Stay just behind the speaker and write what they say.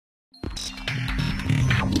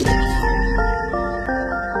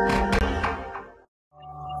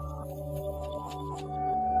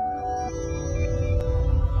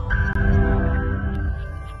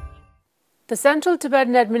The Central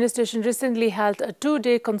Tibetan Administration recently held a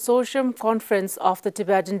two-day consortium conference of the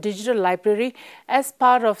Tibetan Digital Library as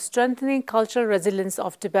part of strengthening cultural resilience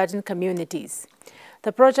of Tibetan communities.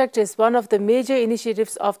 The project is one of the major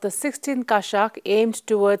initiatives of the 16th Kashag aimed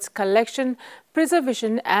towards collection,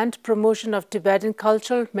 preservation and promotion of Tibetan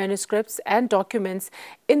cultural manuscripts and documents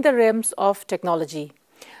in the realms of technology.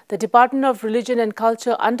 The Department of Religion and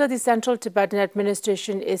Culture under the Central Tibetan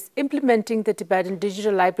Administration is implementing the Tibetan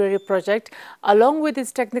Digital Library project along with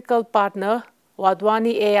its technical partner Dhondup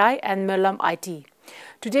AI and Monlam IT.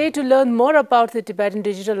 Today, to learn more about the Tibetan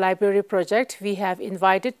Digital Library project, we have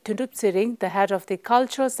invited Dhondup Tsering, the head of the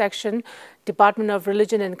Culture Section, Department of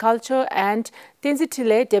Religion and Culture, and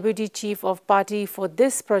Tenzin, Deputy Chief of Party for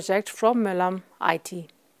this project from Monlam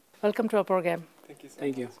IT. Welcome to our program. Thank you.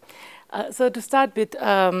 Thank you. So to start with,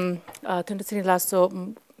 Dhondup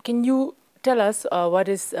Tsering, can you tell us what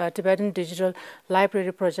is Tibetan Digital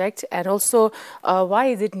Library project, and also why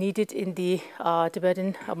is it needed in the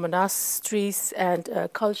Tibetan monasteries and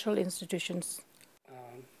cultural institutions?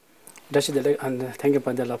 And thank you,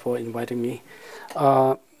 Pandela, for inviting me.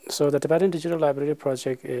 So the Tibetan Digital Library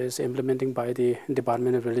project is implemented by the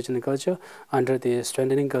Department of Religion and Culture under the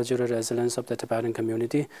Strengthening Cultural Resilience of the Tibetan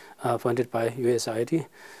Community, funded by USAID.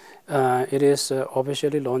 It is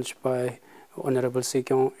officially launched by Honorable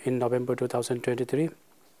Sikyong in November 2023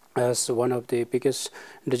 as one of the biggest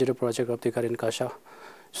digital projects of the current Kashag.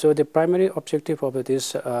 So the primary objective of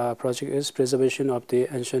this project is preservation of the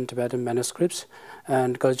ancient Tibetan manuscripts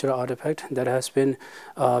and cultural artifacts that has been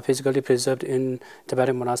physically preserved in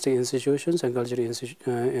Tibetan monastic institutions and cultural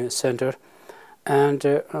center, and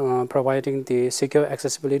providing the secure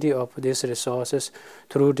accessibility of these resources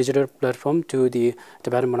through digital platform to the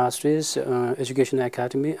Tibetan monasteries, education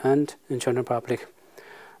academy, and general public.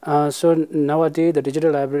 So nowadays, the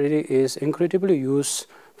digital library is incredibly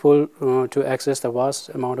useful to access the vast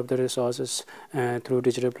amount of the resources through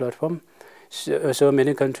digital platform. So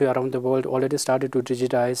many countries around the world already started to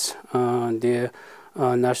digitize their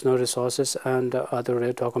national resources and other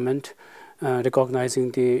rare documents, recognizing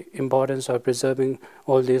the importance of preserving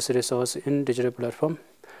all these resources in digital platform.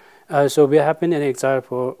 So we have been in exile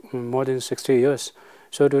for more than 60 years.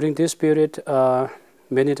 So during this period,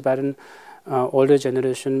 many Tibetan older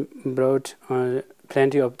generation brought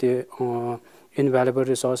plenty of the invaluable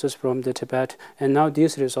resources from the Tibet, and now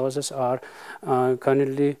these resources are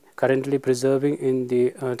currently preserving in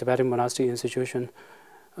the Tibetan monastic institution.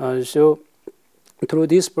 So through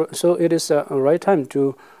this, so it is a right time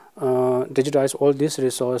to digitize all these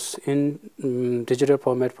resources in digital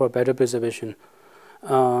format for better preservation.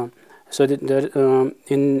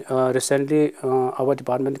 Recently, our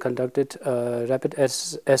department conducted a rapid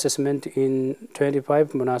assessment in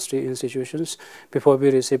 25 monastery institutions before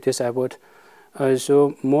we received this award.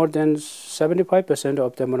 So more than 75%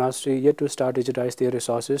 of the monastery yet to start digitize their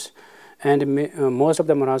resources, and most of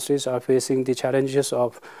the monasteries are facing the challenges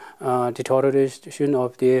of deterioration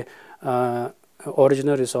of the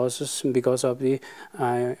original resources because of the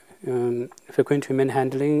frequent human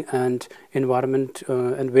handling and environment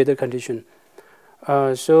and weather condition.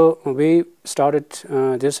 So we started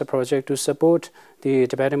this project to support the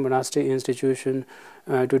Tibetan monastery institution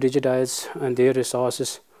to digitize their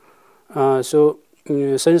resources.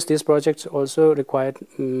 Since these projects also required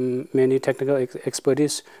many technical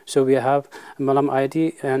expertise, so we have Monlam IT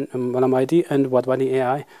and Dhondup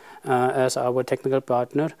AI as our technical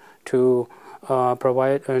partner to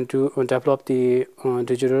provide and to develop the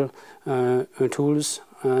digital tools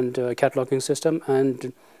and cataloging system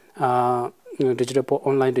and online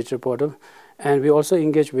digital portal. And we also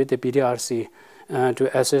engage with the BDRC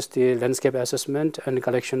to assess the landscape assessment and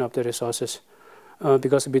collection of the resources.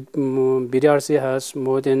 Because BDRC has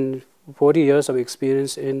more than 40 years of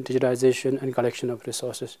experience in digitization and collection of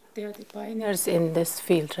resources. They are the pioneers in this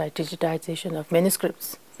field, right? Digitization of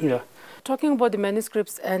manuscripts. Yeah. Talking about the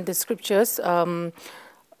manuscripts and the scriptures,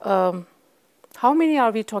 how many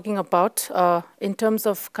are we talking about in terms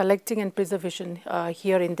of collecting and preservation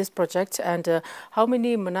here in this project, and how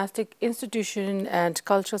many monastic institutions and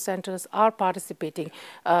cultural centers are participating?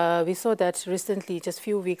 We saw that recently, just a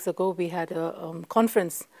few weeks ago, we had a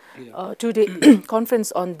conference, two-day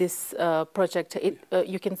conference on this project.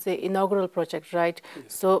 You can say inaugural project, right? Yeah.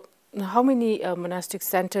 So how many monastic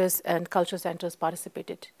centers and cultural centers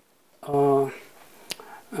participated? There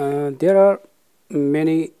are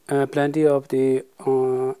plenty of the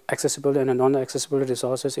accessible and non-accessible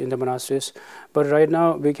resources in the monasteries, but right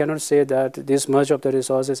now we cannot say that this much of the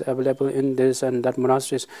resources available in this and that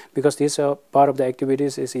monasteries, because these are part of the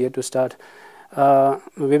activities is yet to start.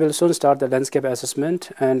 We will soon start the landscape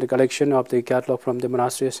assessment and the collection of the catalog from the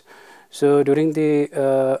monasteries. So during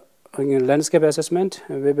the landscape assessment,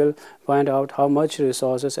 we will find out how much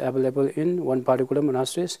resources available in one particular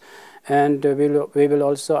monasteries, and we will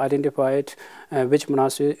also identify it, which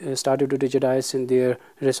monastery started to digitize in their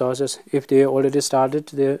resources. If they already started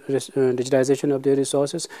the digitization of their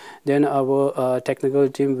resources, then our technical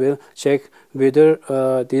team will check whether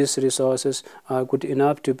these resources are good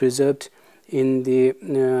enough to preserve in the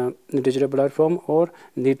digital platform or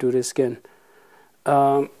need to rescan.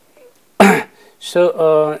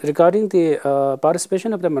 So regarding the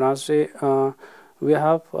participation of the monastery, we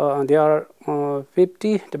have there are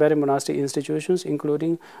 50 Tibetan monastery institutions,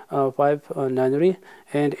 including 5 nunnery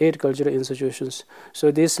and 8 cultural institutions.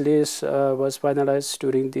 So this list was finalized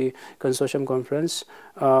during the consortium conference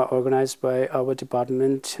organized by our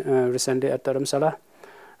department recently at Dharamsala.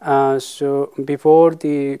 So before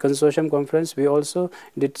the consortium conference, we also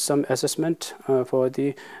did some assessment for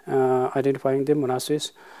the identifying the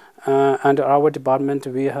monasteries. Under our department,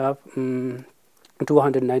 we have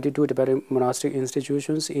 292 Tibetan monastery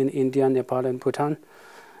institutions in India, Nepal, and Bhutan.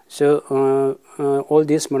 So all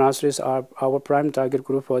these monasteries are our prime target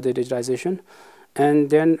group for the digitization.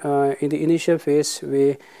 And then in the initial phase,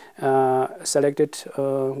 we selected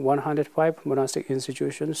 105 monastic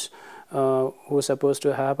institutions who are supposed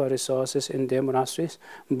to have resources in their monasteries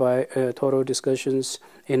by thorough discussions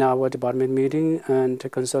in our department meeting and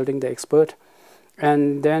consulting the expert.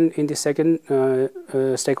 And then in the second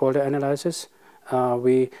stakeholder analysis,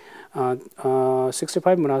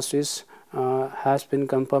 65 monasteries has been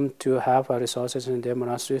confirmed to have resources in their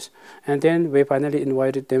monasteries, and then we finally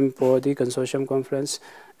invited them for the consortium conference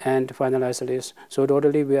and finalized the list. So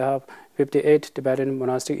totally we have 58 Tibetan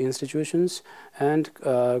monastic institutions and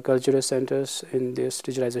cultural centers in this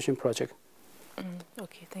digitalization project.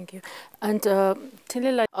 Okay, thank you. And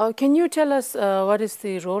Thinley, can you tell us what is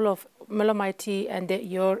the role of Monlam IT and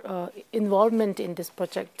your involvement in this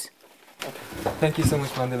project? Okay. Thank you so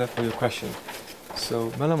much, Mandela, for your question.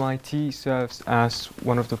 So Monlam IT serves as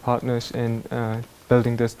one of the partners in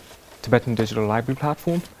building this Tibetan Digital Library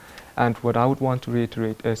platform. And what I would want to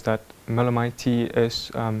reiterate is that Monlam IT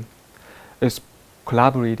is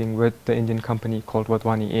collaborating with the Indian company called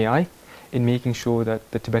Wadhwani AI in making sure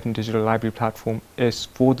that the Tibetan Digital Library platform is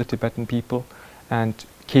for the Tibetan people and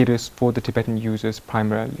caters for the Tibetan users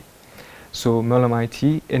primarily. So Monlam IT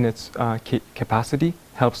in its capacity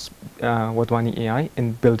helps Wadhwani AI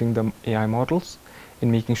in building the AI models,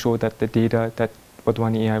 in making sure that the data that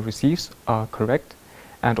Wadhwani AI receives are correct,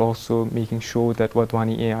 and also making sure that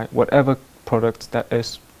Wadhwani AI, whatever products that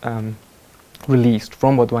is released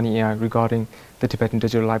from Wadhwani AI regarding the Tibetan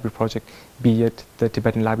Digital Library project, be it the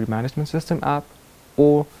Tibetan Library Management System app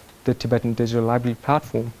or the Tibetan Digital Library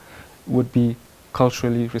platform, would be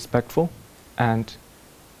culturally respectful and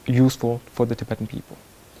useful for the Tibetan people.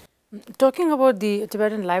 Talking about the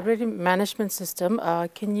Tibetan Library Management System,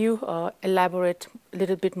 can you elaborate a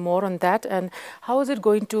little bit more on that, and how is it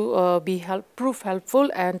going to prove helpful,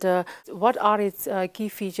 and what are its key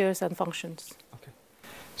features and functions? Okay.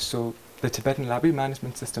 So the Tibetan Library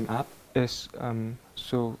Management System app is,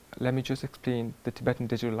 so let me just explain the Tibetan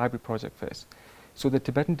Digital Library project first. So the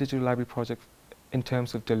Tibetan Digital Library project, in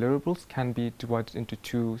terms of deliverables, can be divided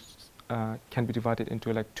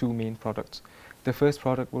into like two main products. The first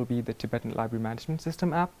product will be the Tibetan Library Management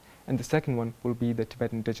System app, and the second one will be the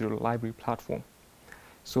Tibetan Digital Library platform.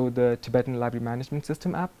 So the Tibetan Library Management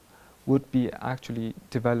System app would be actually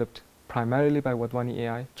developed primarily by Wadhwani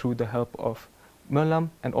AI through the help of Monlam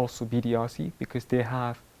and also BDRC, because they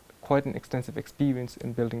have quite an extensive experience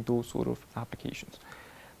in building those sort of applications.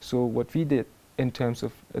 So what we did in terms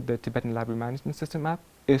of the Tibetan Library Management System app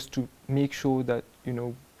is to make sure that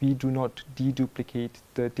we do not deduplicate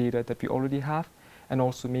the data that we already have, and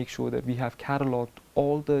also make sure that we have cataloged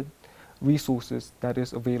all the resources that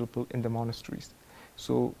is available in the monasteries.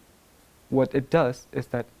 So what it does is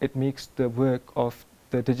that it makes the work of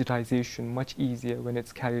the digitization much easier when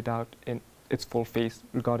it's carried out in its full phase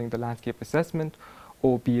regarding the landscape assessment,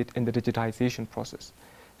 or be it in the digitization process.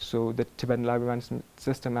 So the Tibetan Library Management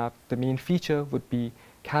System app, the main feature would be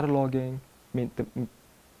cataloging.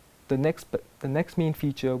 The next main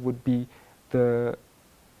feature would be the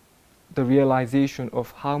realization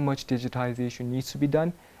of how much digitization needs to be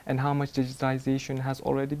done and how much digitization has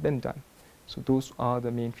already been done. So those are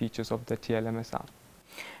the main features of the TLMS app.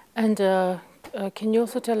 And can you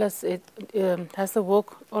also tell us, has the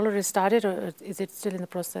work already started, or is it still in the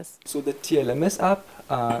process? So the TLMS app,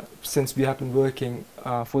 since we have been working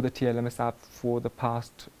for the TLMS app for the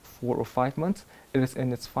past 4 or 5 months, it is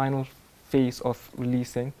in its final phase of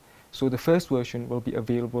releasing. So the first version will be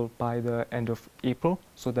available by the end of April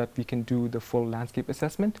so that we can do the full landscape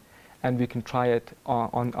assessment and we can try it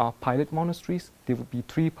on our pilot monasteries. There will be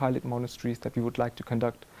 3 pilot monasteries that we would like to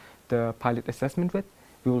conduct the pilot assessment with.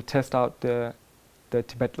 We will test out the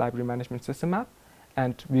Tibet Library Management System app,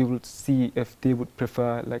 and we will see if they would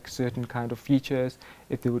prefer like certain kind of features.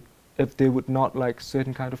 If they would not like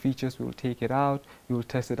certain kind of features, we will take it out. We will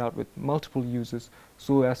test it out with multiple users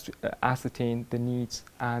so as to ascertain the needs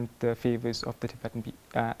and the favors of the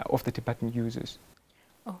Tibetan users.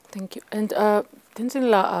 Oh, thank you. And Tenzin,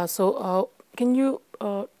 can you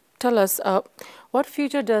tell us what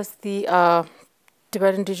future does the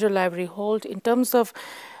Tibetan Digital Library hold in terms of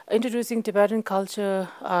introducing Tibetan culture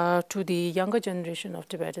to the younger generation of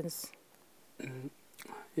Tibetans?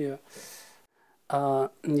 Yeah.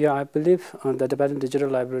 I believe the Tibetan Digital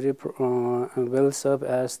Library will serve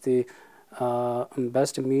as the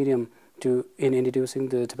best medium in introducing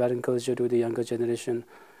the Tibetan culture to the younger generation.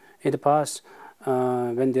 In the past,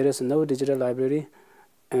 when there is no digital library,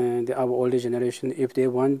 and our older generation, if they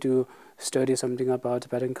want to study something about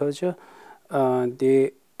Tibetan culture,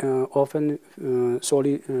 they often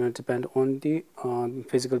solely depend on the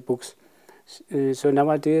physical books. So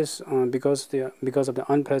nowadays, because of the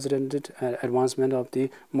unprecedented advancement of the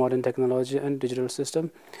modern technology and digital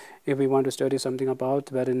system, if we want to study something about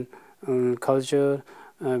Tibetan culture,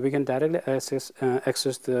 we can directly access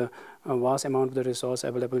the vast amount of the resource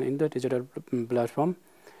available in the digital platform.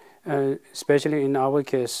 Especially in our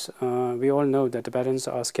case, we all know that Tibetans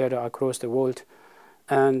are scattered across the world,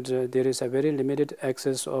 and there is a very limited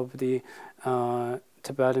access of the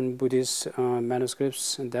Tibetan Buddhist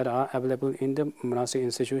manuscripts that are available in the monastic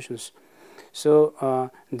institutions.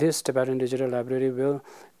 So this Tibetan Digital Library will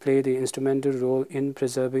play the instrumental role in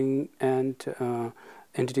preserving and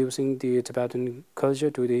introducing the Tibetan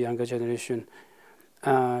culture to the younger generation.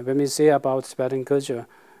 When we say about Tibetan culture,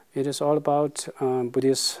 it is all about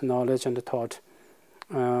Buddhist knowledge and thought.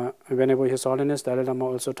 Whenever His Holiness Dalai Lama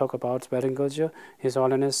also talk about Tibetan culture, His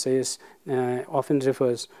Holiness says, often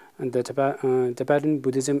refers that Tibetan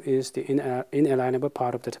Buddhism is the inalienable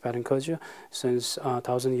part of the Tibetan culture since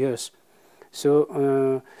 1,000 years.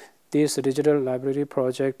 So this digital library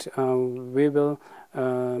project, we will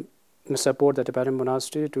support the Tibetan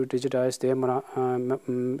monastery to digitize their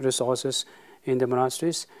resources in the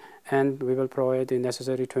monasteries, and we will provide the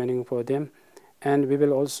necessary training for them. And we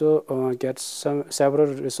will also get several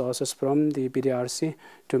resources from the BDRC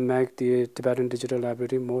to make the Tibetan Digital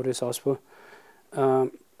Library more resourceful.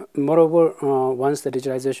 Moreover, once the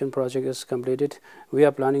digitization project is completed, we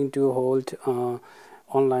are planning to hold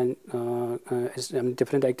online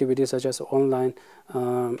different activities such as online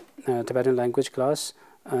Tibetan language class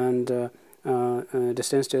and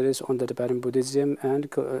distance studies on the Tibetan Buddhism and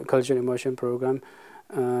cultural immersion program.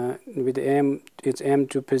 With its aim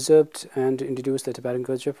to preserve and introduce the Tibetan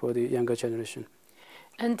culture for the younger generation.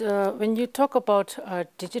 And when you talk about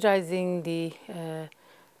digitizing the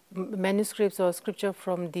manuscripts or scripture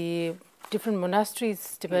from the different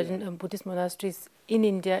monasteries, Tibetan Buddhist monasteries in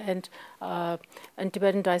India and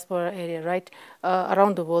Tibetan diaspora area, right,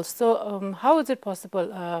 around the world. So how is it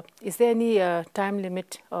possible? Is there any time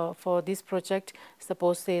limit for this project?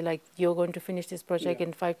 Suppose, say, like you're going to finish this project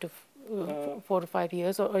in 4 to 5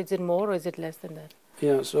 years, or is it more, or is it less than that?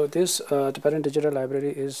 Yeah, so this Tibetan Digital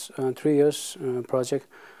Library is 3 years project,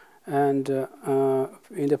 and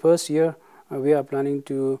in the first year we are planning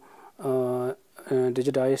to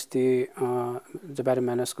digitize the Tibetan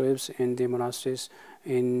manuscripts in the monasteries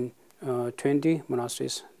in 20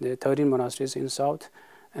 monasteries. There are 13 monasteries in south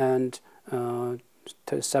and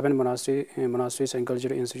 7 monasteries and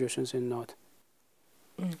cultural institutions in north.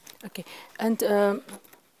 Okay, and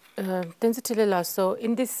Tenzin, so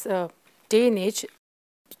in this day and age,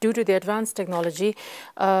 due to the advanced technology,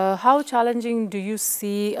 how challenging do you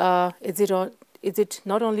see is it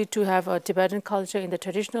not only to have a Tibetan culture in the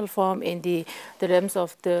traditional form in the realms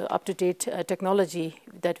of the up-to-date technology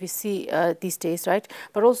that we see these days, right?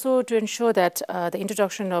 But also to ensure that the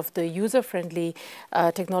introduction of the user-friendly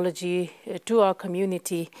technology to our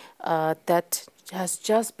community that has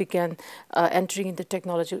just begun entering in the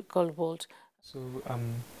technological world. So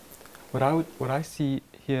what I see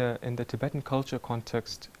here in the Tibetan culture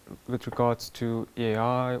context with regards to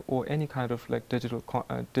AI or any kind of like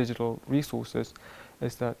digital resources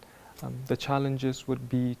is that the challenges would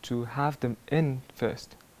be to have them in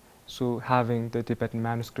first. So having the Tibetan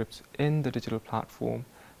manuscripts in the digital platform,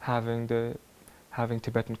 having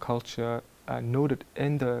Tibetan culture noted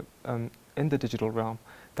in the digital realm,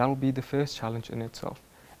 that will be the first challenge in itself.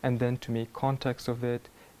 And then to make context of it,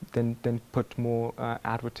 then put more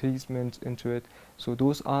advertisements into it. So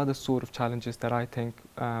those are the sort of challenges that I think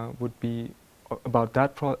would be about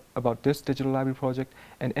this digital library project,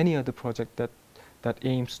 and any other project that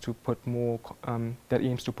aims to put more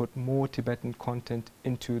Tibetan content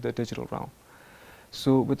into the digital realm.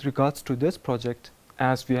 So with regards to this project,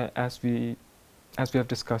 as we have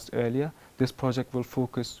discussed earlier, this project will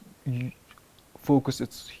focus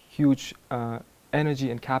its huge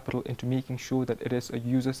energy and capital into making sure that it is a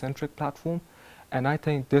user-centric platform. And I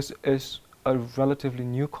think this is a relatively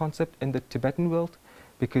new concept in the Tibetan world,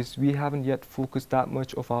 because we haven't yet focused that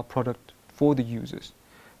much of our product for the users.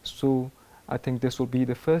 So I think this will be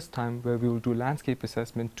the first time where we will do landscape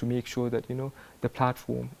assessment to make sure that, you know, the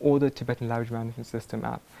platform or the Tibetan Library Management System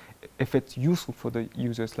app, if it's useful for the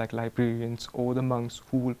users like librarians or the monks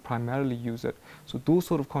who will primarily use it. So those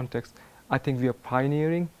sort of contexts, I think we are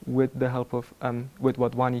pioneering with the help of with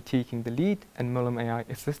Wadhwani taking the lead and Monlam AI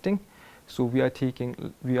assisting. So we are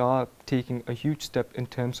taking a huge step in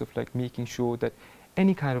terms of like making sure that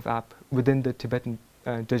any kind of app within the Tibetan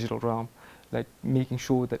digital realm, like making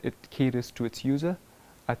sure that it caters to its user.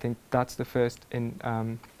 I think that's the first in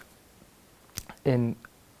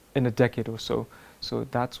a decade or so. So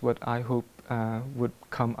that's what I hope would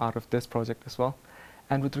come out of this project as well.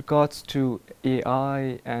 And with regards to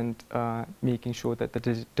AI and making sure that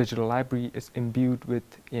the digital library is imbued with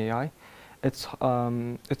AI, it's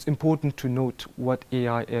important to note what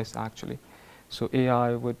AI is actually. So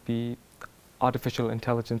AI would be artificial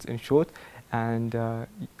intelligence in short, and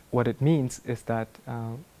what it means is that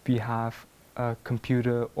we have a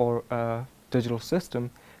computer or a digital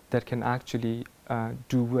system that can actually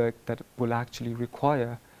do work that will actually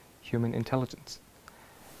require human intelligence,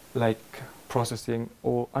 like processing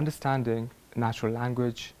or understanding natural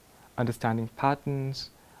language, understanding patterns,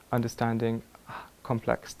 understanding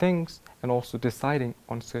complex things, and also deciding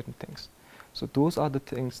on certain things. So those are the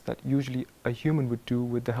things that usually a human would do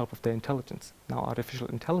with the help of their intelligence. Now artificial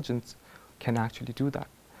intelligence can actually do that.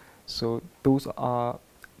 So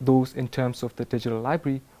those in terms of the digital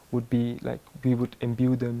library would be like we would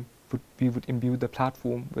imbue the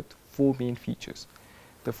platform with 4 main features.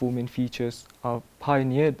 The 4 main features are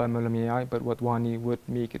pioneered by Monlam AI, but Wadhwani would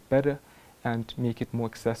make it better and make it more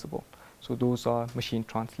accessible. So those are machine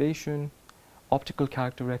translation, optical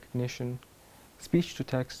character recognition, speech to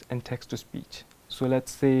text, and text to speech. So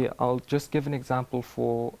let's say I'll just give an example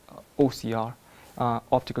for OCR,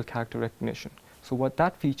 optical character recognition. So what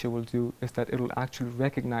that feature will do is that it will actually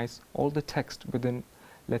recognize all the text within,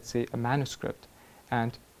 let's say, a manuscript,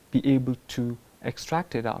 and be able to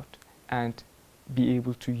extract it out and be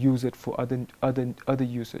able to use it for other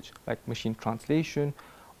usage, like machine translation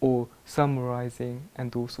or summarizing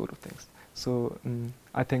and those sort of things. So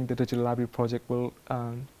I think the digital library project will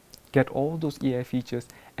get all those AI features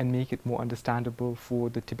and make it more understandable for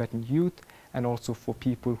the Tibetan youth, and also for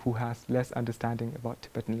people who has less understanding about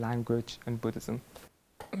Tibetan language and Buddhism.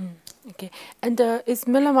 Okay, and is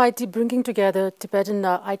Monlam IT bringing together Tibetan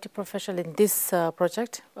IT professionals in this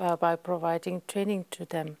project by providing training to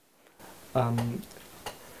them?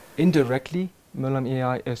 Indirectly, Monlam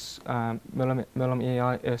AI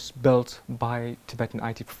is built by Tibetan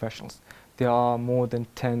IT professionals. There are more than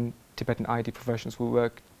 10 Tibetan IT professionals who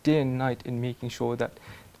work day and night in making sure that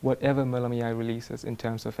whatever Monlam AI releases in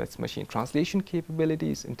terms of its machine translation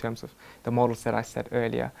capabilities, in terms of the models that I said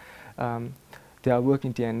earlier, they are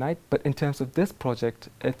working day and night. But in terms of this project,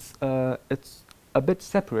 it's a bit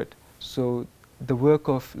separate. So the work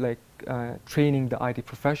of like training the IT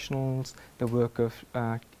professionals, the work of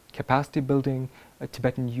capacity building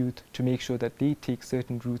Tibetan youth to make sure that they take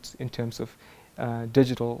certain routes in terms of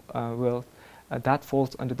digital world, that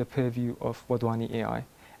falls under the purview of Wadhwani AI.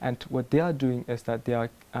 And what they are doing is that they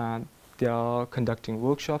are conducting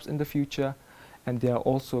workshops in the future, and they are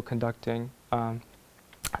also conducting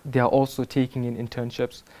they are also taking in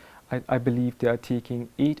internships. I believe they are taking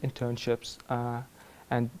 8 internships,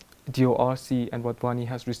 and DORC and Wadhwani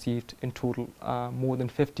has received in total more than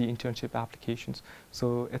 50 internship applications.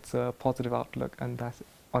 So it's a positive outlook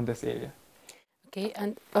on this area. Okay,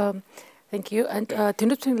 and thank you. And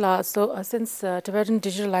Dhondup Tsering, so since Tibetan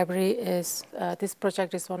Digital Library is, this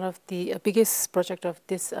project is one of the biggest project of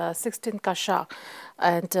this 16 Kashag.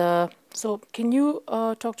 And so can you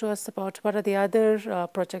talk to us about what are the other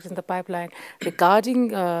projects in the pipeline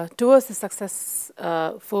regarding towards the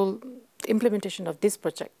successful implementation of this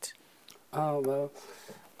project? Well,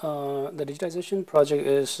 the digitization project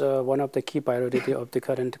is one of the key priorities of the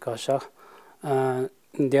current Kashag.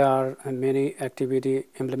 There are many activities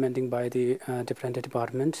implementing by the different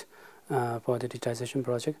departments for the digitization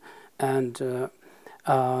project, and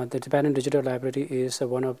The Tibetan Digital Library is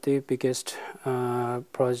one of the biggest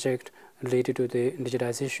project related to the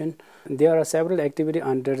digitization. There are several activities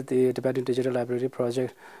under the Tibetan Digital Library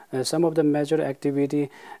project. Some of the major activity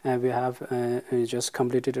we have just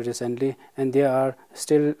completed recently, and there are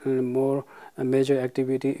still more major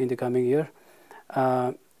activity in the coming year.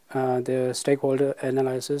 The stakeholder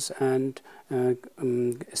analysis and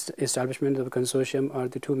establishment of a consortium are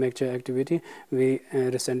the two major activity we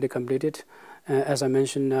recently completed. As I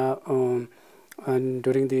mentioned now, and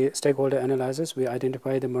during the stakeholder analysis, we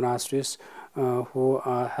identify the monasteries who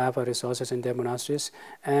have resources in their monasteries,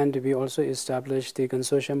 and we also established the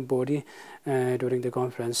consortium body during the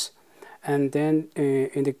conference. And then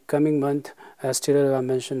in the coming month, as still I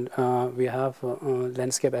mentioned, we have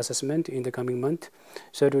landscape assessment in the coming month.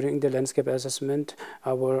 So during the landscape assessment,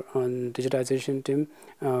 our digitization team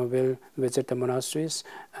will visit the monasteries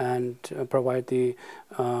and provide the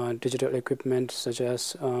digital equipment such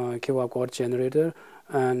as QR code generator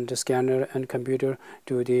and scanner and computer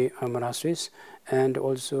to the monasteries, and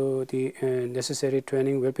also the necessary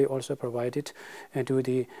training will be also provided to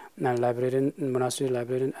the librarian, monastery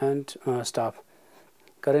librarian and staff.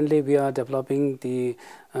 Currently, we are developing the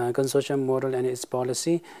consortium model and its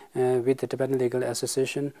policy with the Tibetan Legal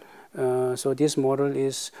Association. So this model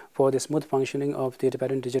is for the smooth functioning of the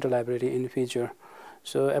Tibetan Digital Library in future.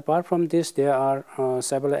 So apart from this, there are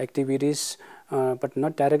several activities, but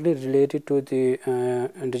not directly related to the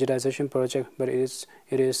digitization project, but it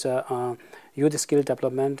is youth skill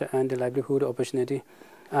development and the livelihood opportunity.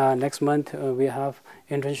 Next month, we have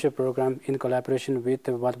internship program in collaboration with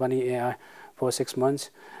the Vadvani AI for 6 months,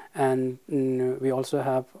 and we also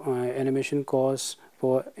have animation course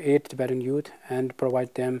for 8 Tibetan youth and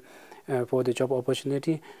provide them for the job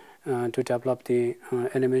opportunity to develop the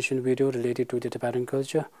animation video related to the Tibetan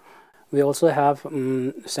culture. We also have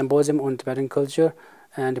symposium on Tibetan culture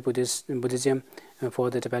and Buddhism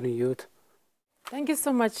for the Tibetan youth. Thank you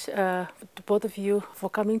so much to both of you for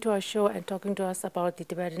coming to our show and talking to us about the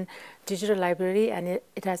Tibetan Digital Library, and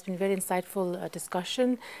it has been very insightful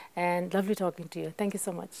discussion and lovely talking to you. Thank you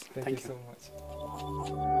so much. Thank you so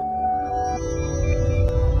much.